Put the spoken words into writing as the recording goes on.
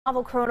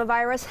Novel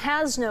coronavirus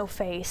has no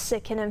face.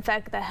 It can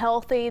infect the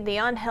healthy, the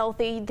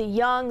unhealthy, the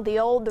young, the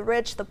old, the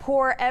rich, the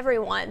poor,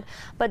 everyone.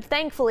 But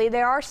thankfully,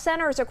 there are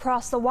centers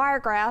across the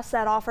Wiregrass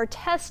that offer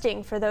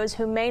testing for those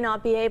who may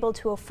not be able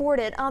to afford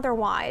it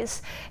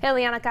otherwise.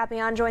 Ileana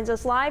Capian joins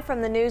us live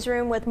from the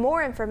newsroom with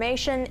more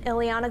information.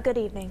 Ileana, good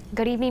evening.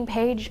 Good evening,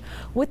 Paige.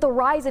 With the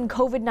rise in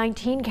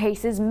COVID-19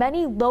 cases,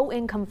 many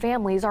low-income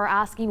families are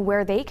asking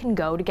where they can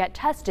go to get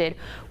tested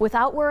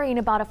without worrying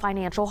about a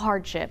financial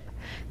hardship.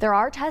 There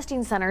are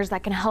testing centers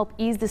that can help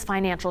ease this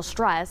financial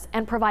stress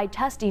and provide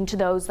testing to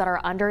those that are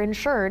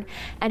underinsured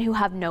and who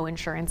have no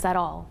insurance at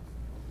all.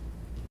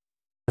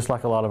 Just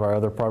like a lot of our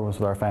other programs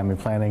with our family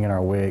planning and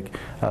our WIC,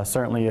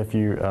 certainly if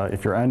you're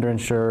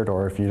underinsured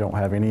or if you don't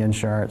have any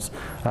insurance,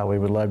 we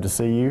would love to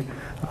see you.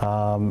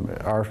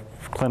 Our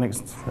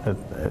clinics,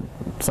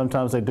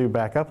 sometimes they do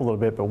back up a little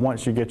bit, but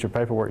once you get your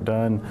paperwork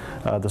done,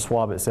 the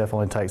swab itself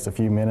only takes a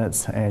few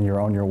minutes and you're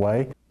on your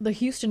way. The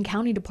Houston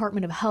County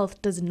Department of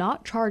Health does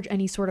not charge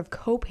any sort of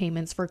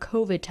co-payments for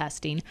COVID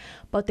testing,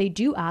 but they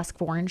do ask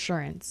for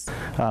insurance.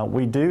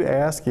 We do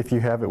ask, if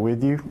you have it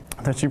with you,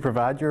 that you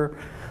provide your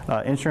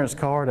insurance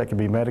card. That could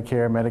be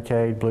Medicare,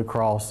 Medicaid, Blue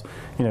Cross,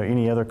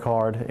 any other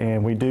card,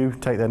 and we do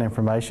take that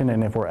information,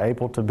 and if we're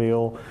able to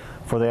bill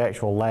for the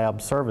actual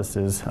lab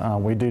services,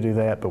 we do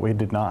that, but we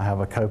did not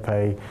have a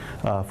copay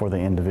for the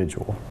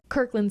individual.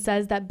 Kirkland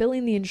says that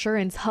billing the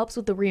insurance helps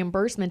with the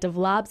reimbursement of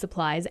lab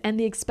supplies and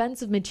the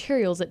expensive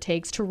materials it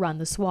takes to run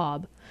the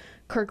swab.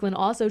 Kirkland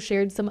also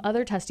shared some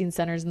other testing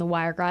centers in the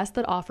Wiregrass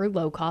that offer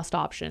low-cost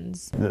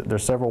options.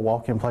 There's several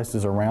walk-in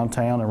places around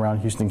town, around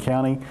Houston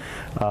County.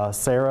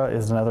 Sarah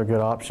is another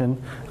good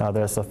option.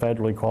 There's a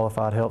federally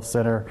qualified health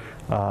center,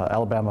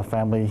 Alabama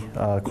Family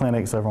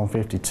Clinics over on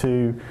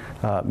 52.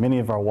 Many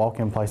of our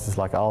walk-in places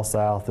like All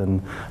South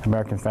and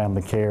American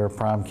Family Care,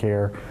 Prime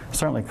Care,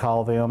 certainly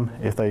call them.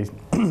 If they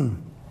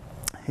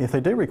If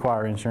they do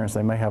require insurance,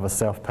 they may have a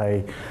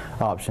self-pay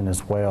option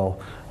as well,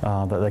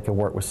 that they could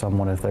work with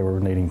someone if they were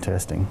needing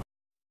testing.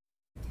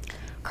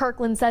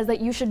 Kirkland says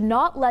that you should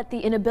not let the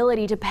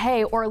inability to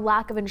pay or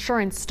lack of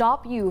insurance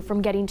stop you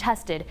from getting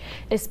tested,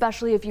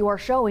 especially if you are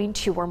showing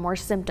 2 or more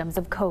symptoms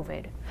of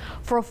COVID.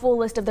 For a full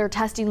list of their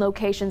testing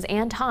locations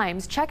and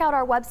times, check out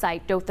our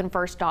website,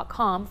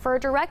 dothanfirst.com, for a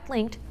direct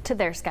link to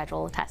their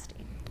schedule of testing.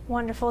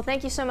 Wonderful.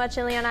 Thank you so much,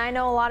 Ileana. I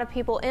know a lot of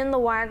people in the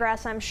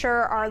Wiregrass, I'm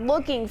sure, are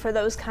looking for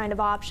those kind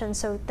of options,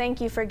 so thank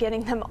you for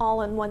getting them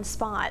all in one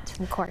spot.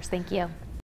 Of course. Thank you.